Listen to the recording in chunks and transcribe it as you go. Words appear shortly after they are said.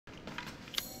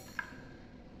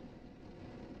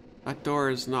That door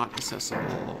is not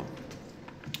accessible.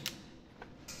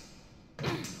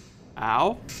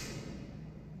 Ow.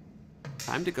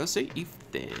 Time to go say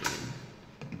Ethan.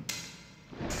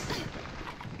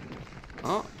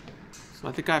 Oh. So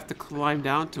I think I have to climb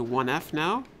down to 1F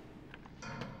now.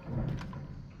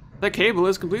 The cable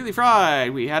is completely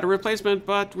fried. We had a replacement,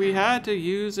 but we had to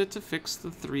use it to fix the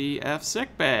 3F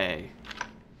sick bay.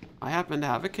 I happen to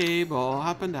have a cable.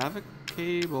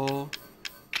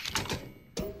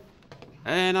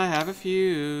 And I have a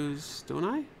fuse. Don't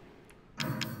I?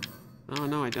 Oh,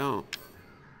 no, I don't.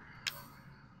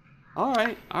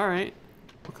 Alright, alright.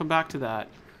 We'll come back to that.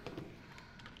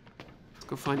 Let's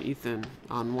go find Ethan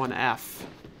on 1F.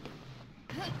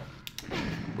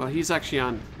 Well, he's actually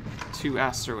on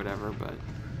 2S or whatever, but...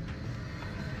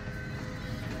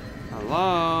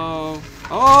 Hello?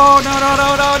 Oh, no, no,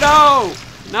 no, no, no!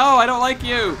 No, I don't like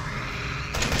you!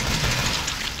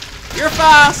 You're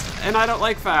fast! And I don't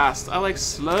like fast. I like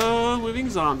slow-moving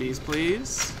zombies,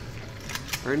 please.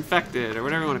 Or infected, or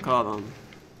whatever you want to call them.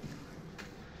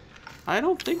 I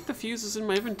don't think the fuse is in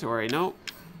my inventory. Nope.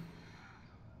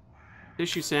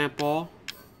 Tissue sample.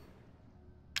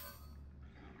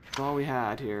 That's all we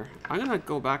had here. I'm gonna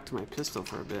go back to my pistol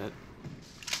for a bit.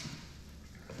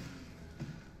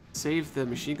 Save the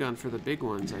machine gun for the big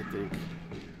ones, I think.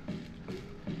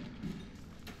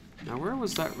 Now, where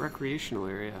was that recreational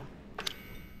area?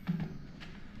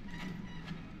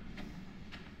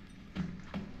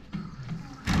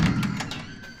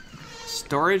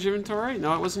 Storage inventory?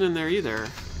 No, it wasn't in there either.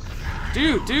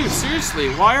 Dude, seriously,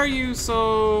 why are you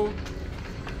so...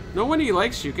 Nobody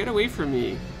likes you. Get away from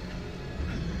me.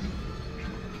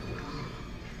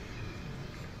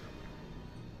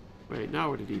 Wait, now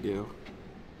what did he do?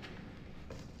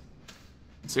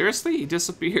 Seriously? He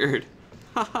disappeared.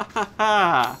 Ha ha ha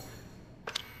ha.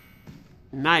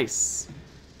 Nice.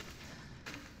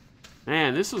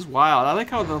 Man, this is wild. I like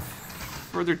how the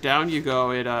further down you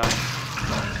go, it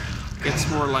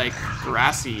gets more like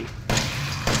grassy.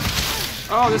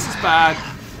 Oh, this is bad.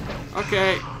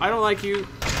 Okay, I don't like you.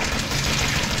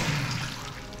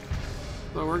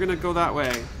 So we're gonna go that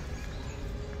way.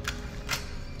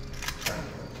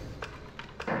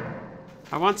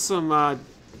 I want some,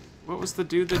 what was the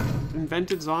dude that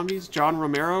invented zombies? John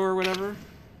Romero or whatever?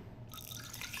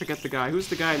 Forget the guy. Who's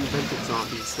the guy that invented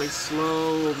zombies? Like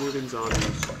slow-moving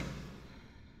zombies.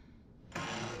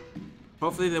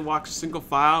 Hopefully they walk single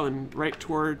file and right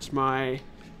towards my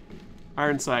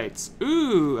iron sights.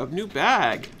 Ooh, a new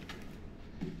bag.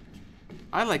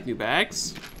 I like new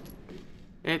bags.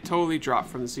 It totally dropped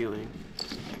from the ceiling.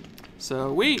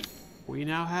 So we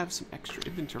now have some extra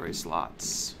inventory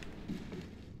slots.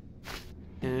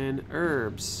 And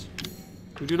herbs.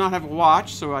 We do not have a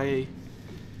watch, so I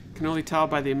can only tell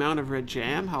by the amount of red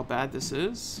jam how bad this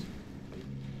is.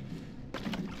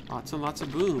 Lots and lots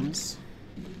of booms.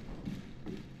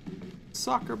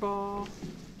 Soccer ball.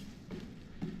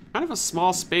 Kind of a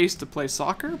small space to play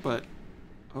soccer, but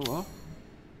oh well.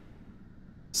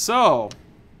 So,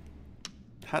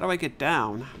 how do I get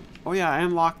down? Oh yeah, I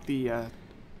unlocked the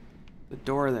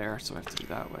door there, so I have to do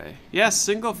that way. Yes,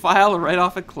 single file right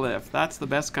off a cliff. That's the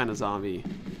best kind of zombie.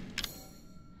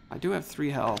 I do have 3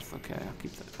 health. Okay, I'll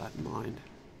keep that in mind.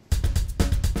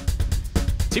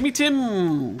 Timmy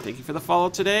Tim, thank you for the follow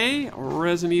today.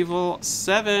 Resident Evil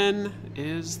 7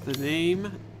 is the name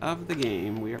of the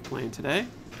game we are playing today.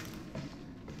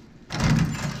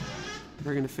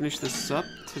 We're gonna finish this up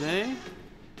today.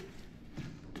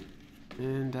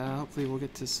 And hopefully we'll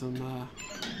get to some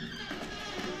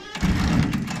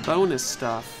bonus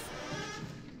stuff.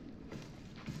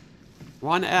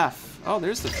 1F. Oh,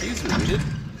 there's the fuse we needed.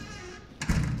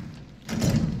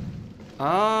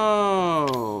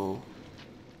 Oh.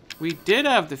 We did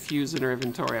have the fuse in our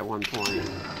inventory at one point.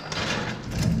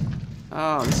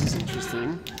 Oh, this is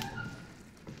interesting.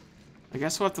 I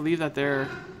guess we'll have to leave that there.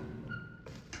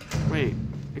 Wait,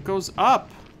 it goes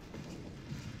up.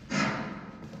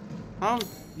 How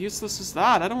useless is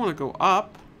that? I don't want to go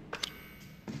up.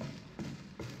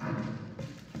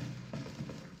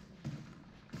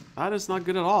 That is not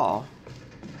good at all.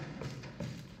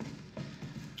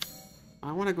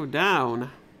 I want to go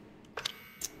down.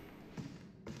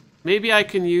 Maybe I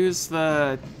can use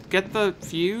get the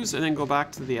fuse and then go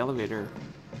back to the elevator.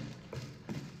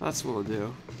 That's what we'll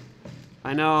do.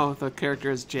 I know the character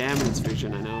has jam in its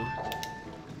vision, I know.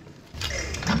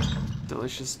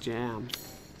 Delicious jam.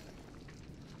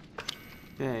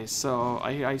 Okay, so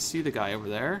I see the guy over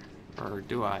there. Or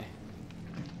do I?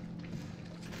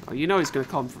 Oh, you know he's gonna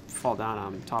come fall down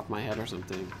on top of my head or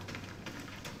something.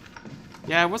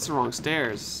 Yeah, what's the wrong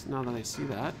stairs? Now that I see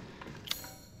that.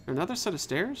 Another set of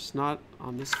stairs? Not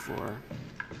on this floor.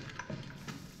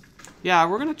 Yeah,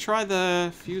 we're gonna try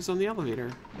the fuse on the elevator.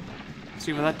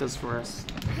 See what that does for us.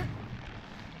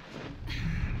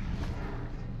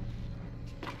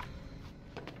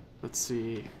 Let's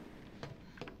see.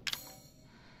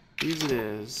 Fuse it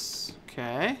is.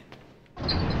 Okay.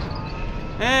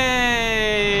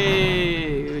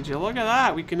 Hey! Would you look at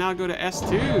that? We can now go to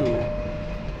S2.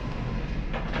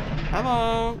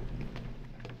 Hello.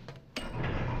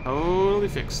 Totally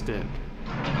fixed it.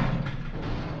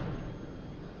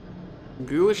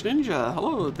 Ghoulish Ninja,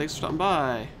 hello, thanks for stopping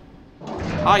by.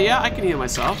 Ah, yeah, I can heal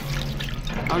myself.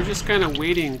 I was just kind of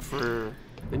waiting for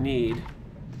the need.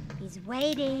 He's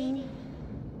waiting.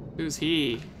 Who's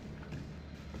he?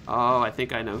 Oh, I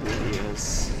think I know who he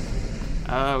is.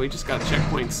 Oh, we just got a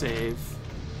checkpoint save.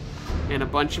 And a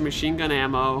bunch of machine gun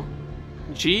ammo.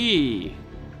 Gee,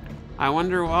 I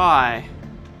wonder why.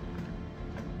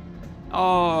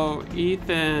 Oh,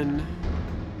 Ethan.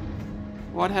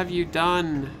 What have you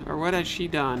done? Or what has she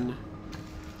done?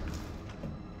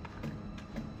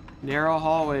 Narrow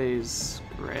hallways.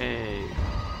 Great.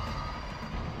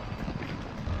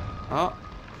 Oh.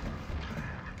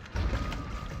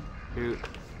 Shoot.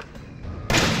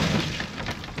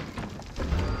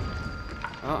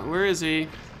 Oh, where is he?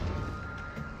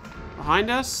 Behind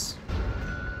us?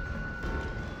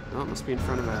 Oh, it must be in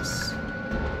front of us.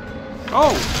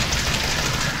 Oh!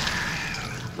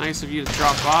 Nice of you to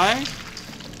drop by.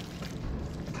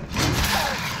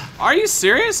 Are you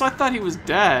serious? I thought he was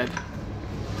dead.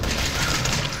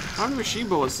 How many machine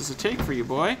bullets does it take for you,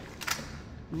 boy?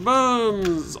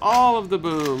 Booms! All of the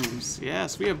booms.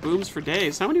 Yes, we have booms for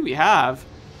days. How many do we have?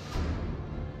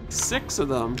 6 of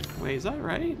them. Wait, is that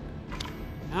right?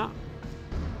 Yeah.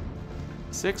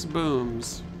 6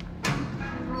 booms.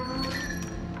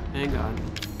 Handgun.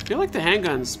 I feel like the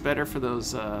handgun's better for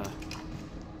those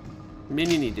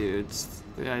miniony dudes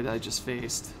that I just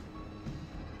faced.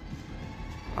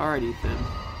 Alright, Ethan.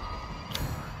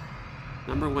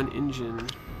 #1 engine.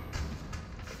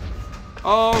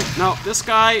 Oh, no, this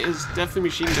guy is definitely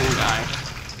machine gun guy.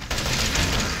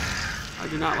 I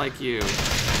do not like you.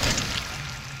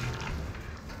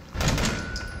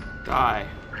 Die.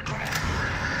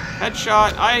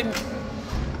 Headshot. I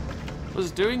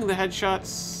was doing the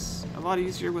headshots a lot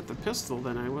easier with the pistol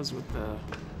than I was with the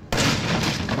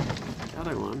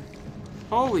other one.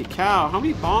 Holy cow, how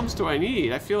many bombs do I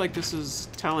need? I feel like this is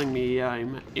telling me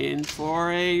I'm in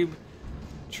for a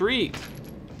treat.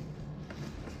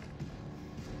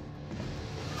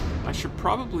 I should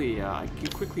probably, I can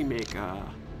quickly make a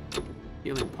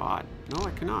healing pot. No,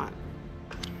 I cannot.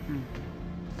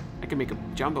 I can make a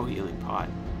jumbo healing pot.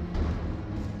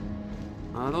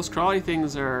 Those crawly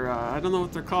things are, I don't know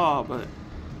what they're called, but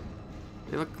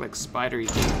they look like spidery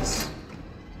things.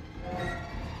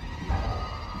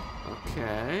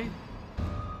 Okay.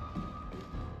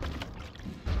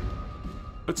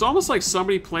 It's almost like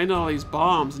somebody planted all these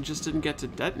bombs and just didn't get to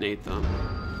detonate them.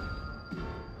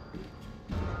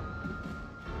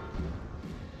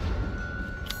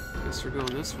 Guess we're going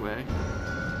this way.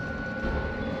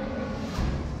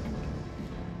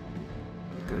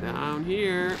 Go down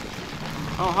here.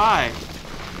 Oh, hi.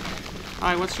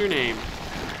 Hi, what's your name?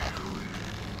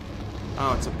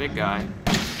 Oh, it's a big guy.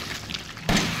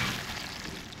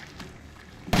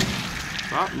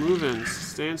 Stop moving.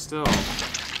 Stand still.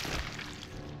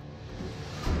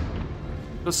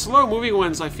 The slow-moving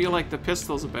ones, I feel like the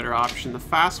pistol's a better option. The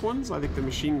fast ones, I think the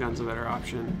machine gun's a better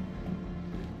option.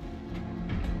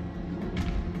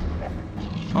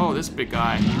 Oh, this big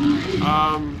guy.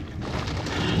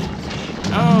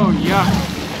 Oh, yuck.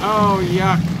 Oh,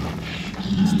 yuck.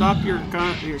 Stop your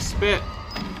gun, your spit.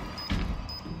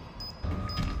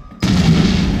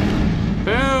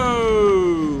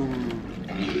 Boom!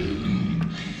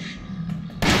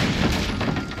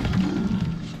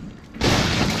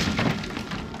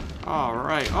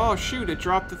 Alright. Oh, shoot, it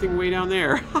dropped the thing way down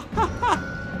there.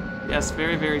 Yes,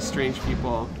 very, very strange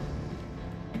people.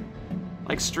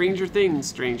 Like Stranger Things,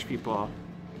 strange people.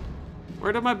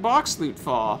 Where did my box loot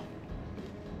fall?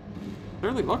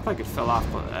 Certainly looked like it fell off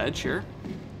the edge here.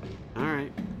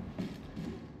 Alright.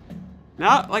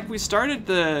 Now, like, we started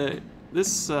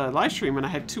this live stream and I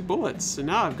had 2 bullets, and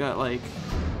now I've got, like,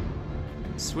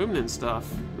 swimming and stuff.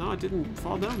 No, it didn't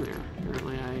fall down there.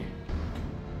 Apparently I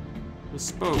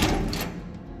misspoke.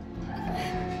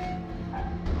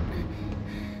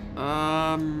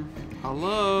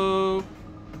 Hello?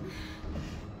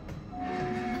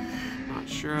 Not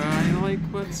sure I like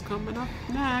what's coming up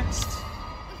next.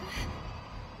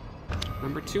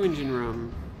 #2 engine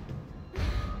room.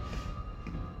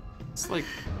 It's like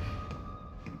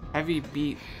heavy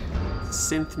beat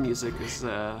synth music is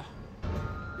a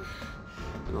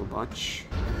little much.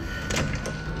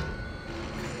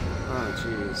 Oh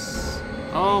jeez.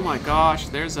 Oh my gosh,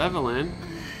 there's Evelyn.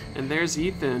 And there's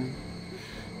Ethan.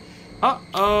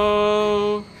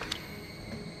 Uh-oh!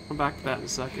 Come back to that in a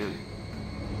second.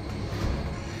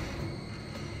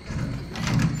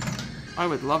 I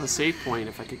would love a save point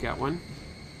if I could get one.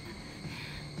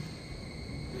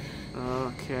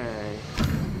 Okay.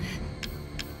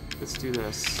 Let's do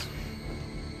this.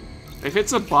 If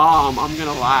it's a bomb, I'm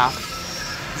gonna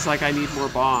laugh. It's like I need more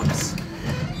bombs.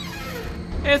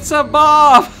 It's a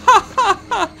bomb!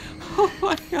 Oh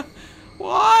my god.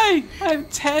 Why? I have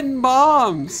 10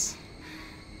 bombs.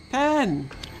 10.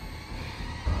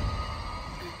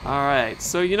 Alright,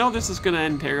 so you know this is gonna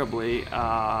end terribly.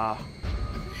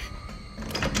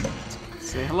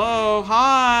 Say hello.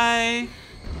 Hi.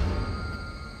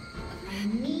 I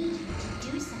need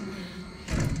to do something.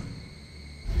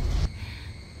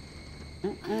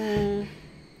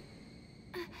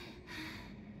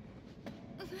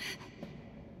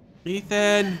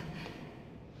 Ethan.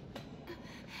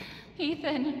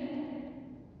 Ethan.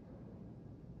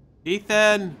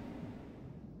 Ethan.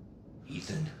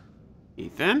 Ethan?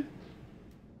 Ethan?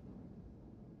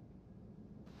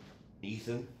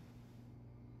 Ethan?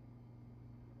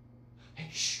 Hey,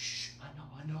 shh. I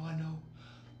know.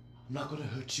 I'm not gonna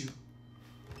hurt you.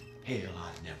 Hell,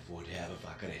 I never would have if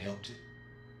I could have helped it.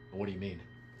 What do you mean?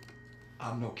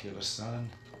 I'm no killer, son.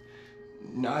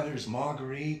 Neither is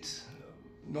Marguerite,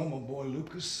 nor my boy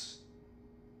Lucas,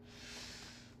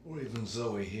 or even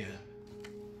Zoe here.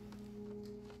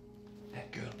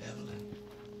 That girl, Evelyn,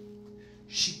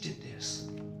 she did this.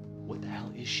 What the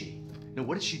hell is she? No,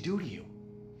 what did she do to you?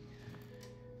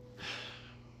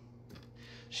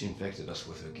 She infected us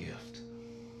with her gift.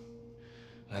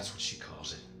 That's what she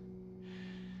calls it.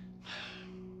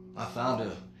 I found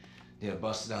her near a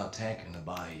busted out tanker in the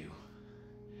bayou.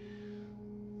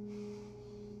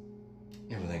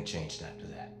 Everything changed after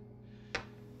that.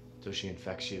 So she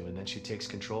infects you and then she takes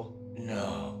control?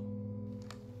 No.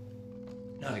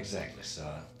 Not exactly,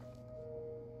 son.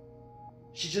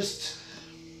 She just...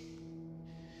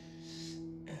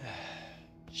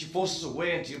 She forces her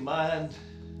way into your mind,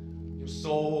 your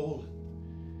soul.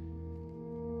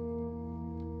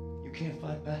 You can't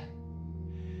fight back.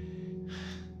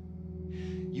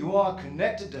 You are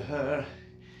connected to her,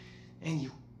 and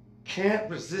you can't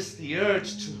resist the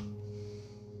urge to...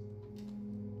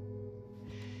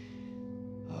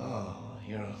 Oh,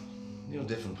 you're a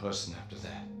different person after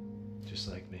that. Just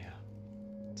like Mia.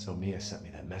 So Mia sent me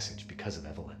that message because of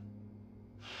Evelyn.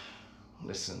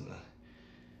 Listen,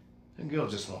 the girl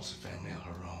just wants a family of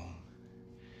her own.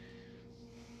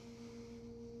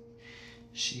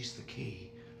 She's the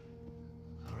key,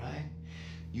 all right?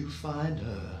 You find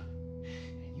her,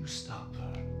 and you stop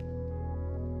her.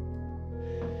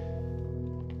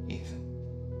 Ethan,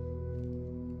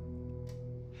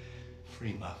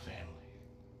 free my family.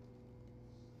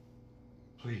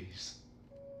 Please.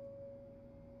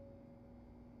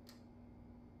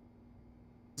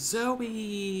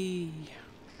 Zoe.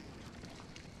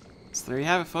 So there you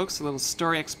have it, folks. A little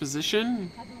story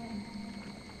exposition.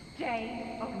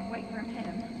 Stay away from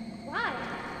him. Why?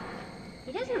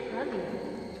 He doesn't love you.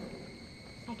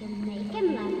 I can make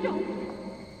him love you.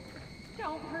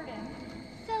 Don't hurt him.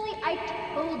 Silly, I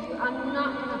told you I'm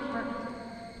not gonna hurt him.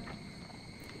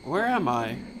 Where am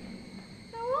I?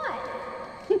 So what?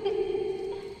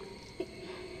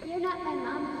 You're not my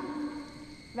mama.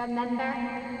 Remember?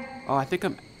 Oh, I think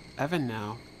I'm Evan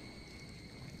now.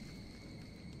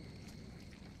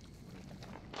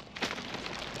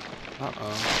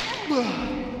 Uh-oh.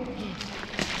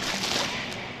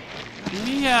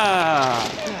 Mia!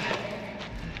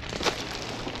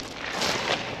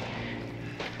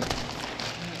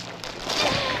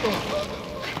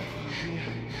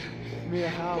 Mia,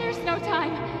 how? There's no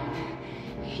time.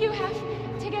 You have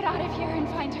to get out of here and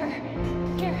find her.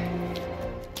 Here,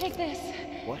 take this.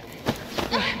 What?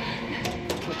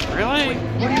 Really?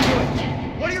 What are you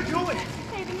doing? What are you doing?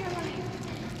 Saving your life.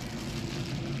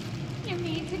 You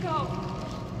need to go.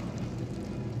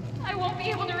 I won't be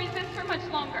able to resist for much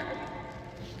longer.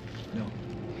 No.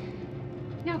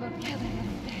 Now go kill that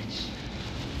little bitch.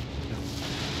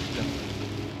 No.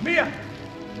 Mia!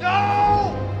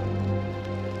 No!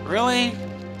 Really?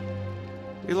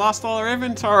 We lost all our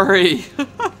inventory.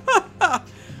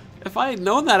 If I had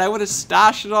known that, I would have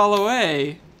stashed it all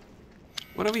away.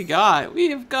 What do we got? We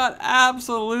have got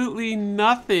absolutely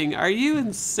nothing. Are you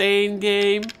insane,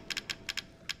 game?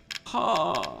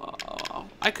 Oh,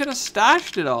 I could have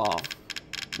stashed it all.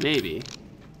 Maybe.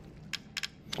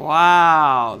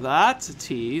 Wow, that's a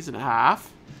tease and a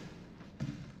half.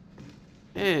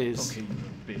 Jeez. Okay, you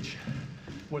little bitch.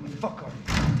 What the fuck are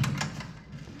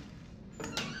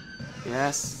you?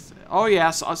 Yes. Oh,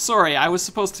 yes. Sorry, I was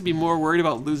supposed to be more worried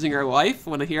about losing our wife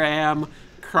when here I am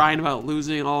crying about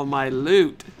losing all my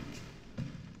loot.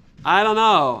 I don't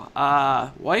know.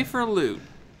 Wife or loot?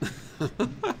 What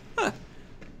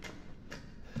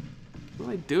am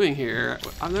I doing here?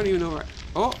 I don't even know where...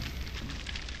 Oh!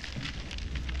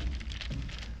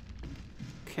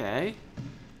 Okay.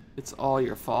 It's all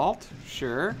your fault.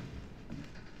 Sure.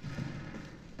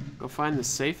 Go find the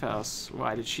safe house.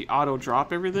 Why, did she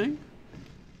auto-drop everything?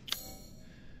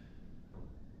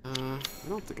 I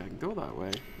don't think I can go that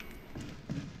way.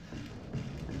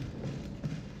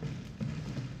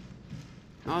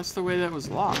 No, that's the way that was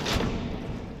locked.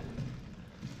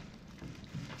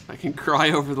 I can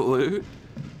cry over the loot?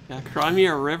 Yeah, cry me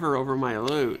a river over my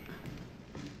loot.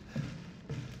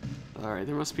 Alright,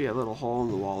 there must be a little hole in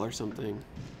the wall or something.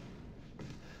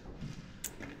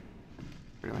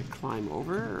 Where do I climb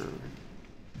over? Or...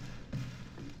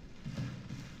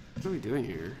 what are we doing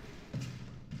here?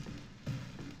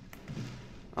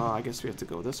 Oh, I guess we have to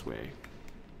go this way.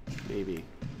 Maybe.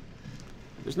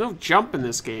 There's no jump in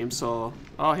this game, so...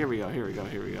 oh, here we go, here we go,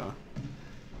 here we go.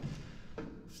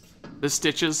 The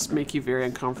stitches make you very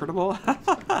uncomfortable.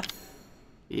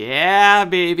 Yeah,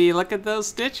 baby, look at those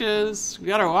stitches. We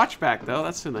got our watch back, though.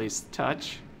 That's a nice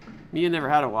touch. Mia never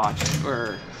had a watch,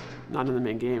 or not in the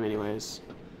main game, anyways.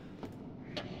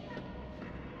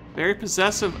 Very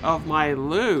possessive of my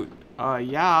loot.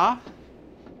 Yeah.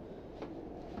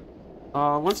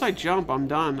 Once I jump, I'm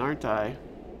done, aren't I?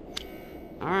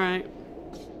 Alright.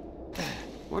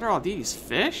 What are all these?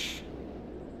 Fish?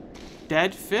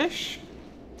 Dead fish?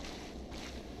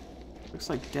 Looks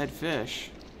like dead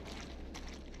fish.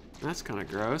 That's kind of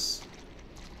gross.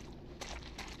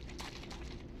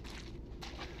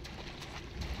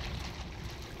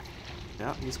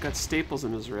 Yeah, he's got staples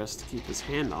in his wrist to keep his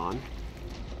hand on.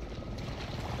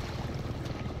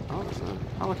 Oh, there's a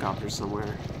helicopter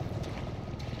somewhere.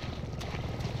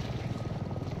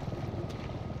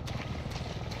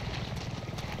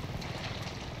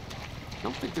 I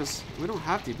don't think there's... we don't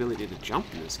have the ability to jump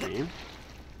in this game.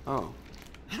 Oh.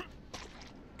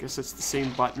 Guess it's the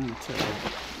same button to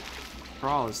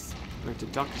crawl as... or to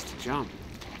duck as to jump.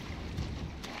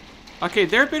 Okay,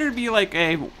 there better be like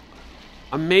a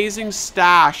amazing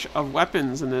stash of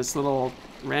weapons in this little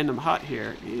random hut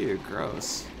here. Ew,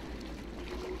 gross.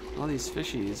 All these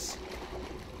fishies.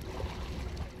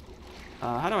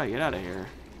 How do I get out of here?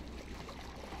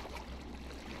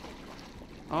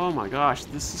 Oh my gosh,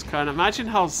 this is kind of... imagine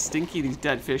how stinky these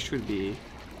dead fish would be.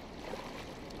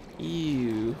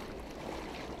 Ew.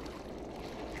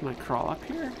 Can I crawl up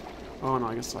here? Oh no,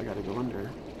 I guess I gotta go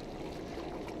under.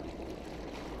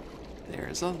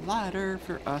 There's a ladder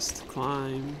for us to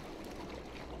climb.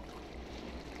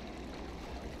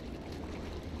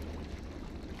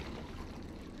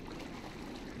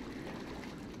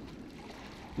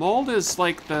 Mold is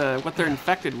like what they're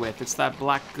infected with. It's that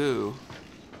black goo.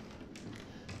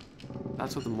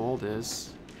 That's what the mold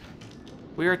is.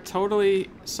 We are totally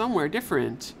somewhere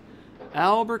different.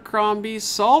 Abercrombie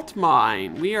salt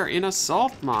mine. We are in a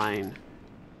salt mine.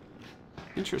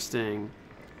 Interesting.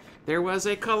 There was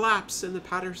a collapse in the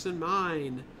Patterson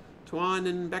mine. Twan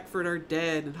and Beckford are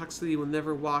dead, and Huxley will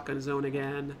never walk on his own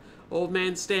again. Old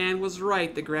man Stan was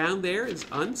right. The ground there is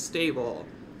unstable.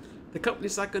 The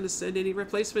company's not going to send any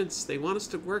replacements. They want us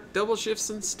to work double shifts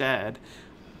instead.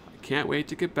 I can't wait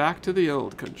to get back to the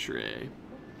old country.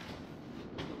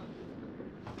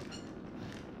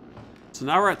 So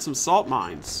now we're at some salt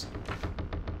mines.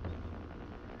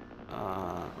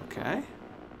 Okay.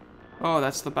 Oh,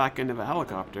 that's the back end of a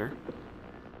helicopter.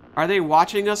 Are they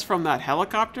watching us from that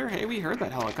helicopter? Hey, we heard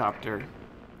that helicopter.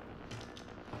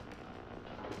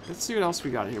 Let's see what else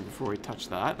we got in here before we touch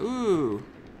that. Ooh.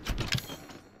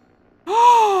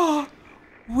 Oh!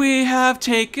 We have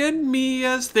taken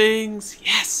Mia's things.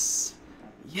 Yes!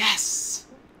 Yes!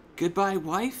 Goodbye,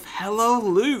 wife. Hello,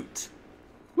 loot.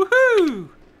 Woohoo!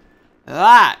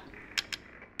 That.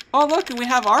 Oh, look, and we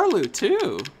have our loot,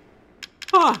 too.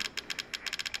 Huh.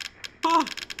 Huh.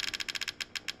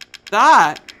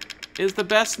 That is the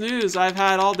best news I've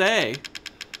had all day.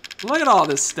 Look at all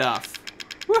this stuff.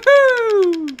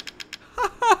 Woohoo!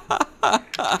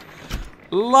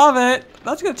 Love it.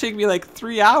 That's going to take me like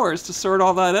 3 hours to sort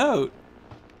all that out.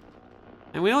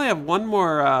 And we only have one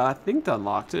more thing to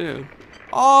unlock, too.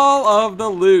 All of the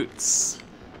loots.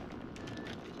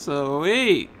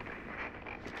 Sweet.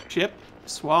 Chip,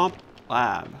 swamp,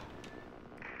 lab.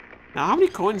 Now, how many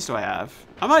coins do I have?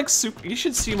 I'm like super... you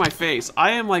should see my face.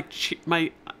 I am like...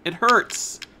 it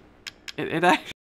hurts. It actually...